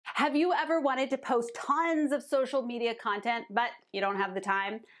Have you ever wanted to post tons of social media content, but you don't have the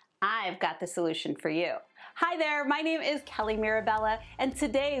time? I've got the solution for you. Hi there, my name is Kelly Mirabella, and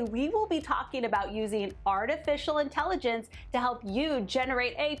today we will be talking about using artificial intelligence to help you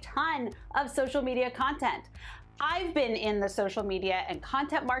generate a ton of social media content. I've been in the social media and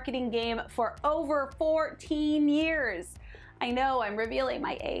content marketing game for over 14 years. I know I'm revealing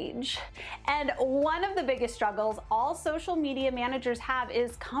my age. And one of the biggest struggles all social media managers have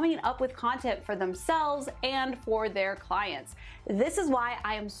is coming up with content for themselves and for their clients. This is why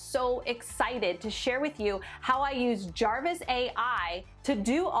I am so excited to share with you how I use Jarvis AI to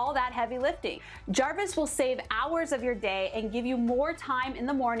do all that heavy lifting. Jarvis will save hours of your day and give you more time in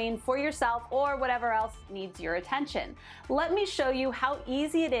the morning for yourself or whatever else needs your attention. Let me show you how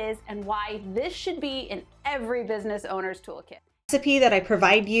easy it is and why this should be in every business owner's toolkit. Recipe that I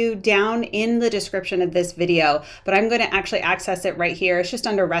provide you down in the description of this video, but I'm going to actually access it right here. It's just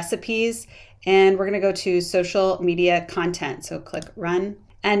under recipes, and we're going to go to social media content. So click run.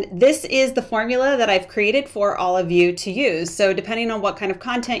 And this is the formula that I've created for all of you to use. So depending on what kind of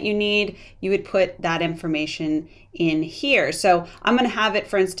content you need, you would put that information in here. So I'm going to have it,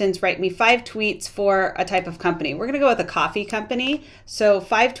 for instance, write me 5 tweets for a type of company. We're going to go with a coffee company. So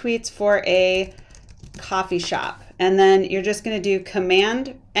 5 tweets for a coffee shop. And then you're just going to do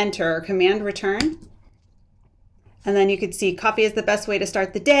command enter or command return. And then you could see coffee is the best way to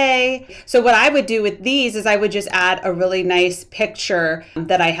start the day. So what I would do with these is I would just add a really nice picture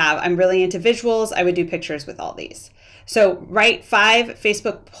that I have. I'm really into visuals. I would do pictures with all these. So write 5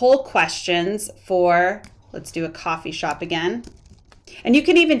 Facebook poll questions for, let's do a coffee shop again. And you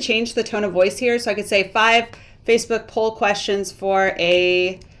can even change the tone of voice here. So I could say 5 Facebook poll questions for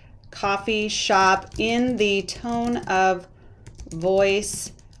a coffee shop in the tone of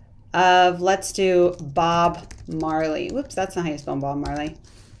voice of, let's do Bob Marley. Whoops, that's not how you spell Bob Marley.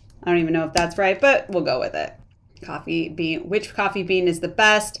 I don't even know if that's right, but we'll go with it. Coffee bean. Which coffee bean is the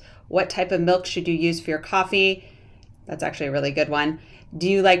best? What type of milk should you use for your coffee? That's actually a really good one. Do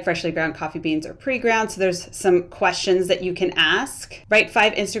you like freshly ground coffee beans or pre-ground? So there's some questions that you can ask. Write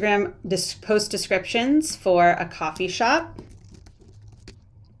 5 Instagram post descriptions for a coffee shop.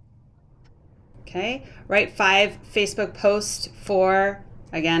 Okay, write 5 Facebook posts for,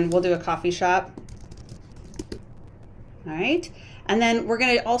 again, we'll do a coffee shop. All right, and then we're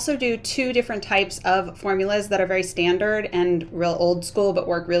going to also do 2 different types of formulas that are very standard and real old school, but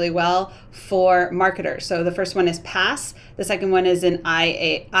work really well for marketers. So the first one is pass. The second one is an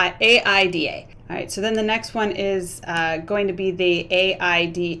AIDA. All right, so then the next one is going to be the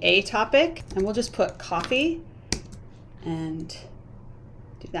AIDA topic, and we'll just put coffee and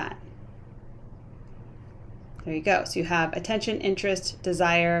do that. There you go. So you have attention, interest,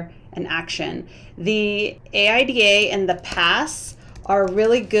 desire, and action. The AIDA and the pass are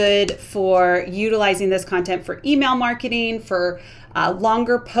really good for utilizing this content for email marketing, for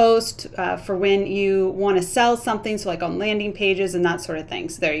longer posts, for when you want to sell something, so like on landing pages and that sort of thing.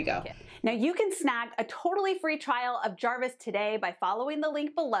 So there you go. Now you can snag a totally free trial of Jarvis today by following the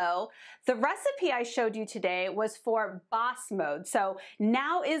link below. The recipe I showed you today was for boss mode, so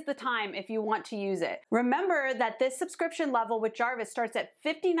now is the time if you want to use it. Remember that this subscription level with Jarvis starts at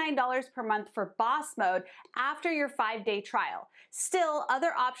 $59 per month for boss mode after your 5-day trial. Still,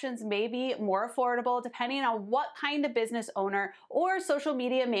 other options may be more affordable depending on what kind of business owner or social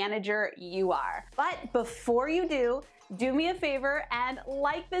media manager you are. But before you do me a favor and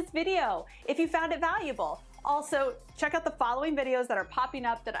like this video if you found it valuable. Also, check out the following videos that are popping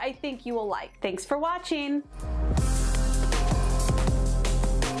up that I think you will like. Thanks for watching.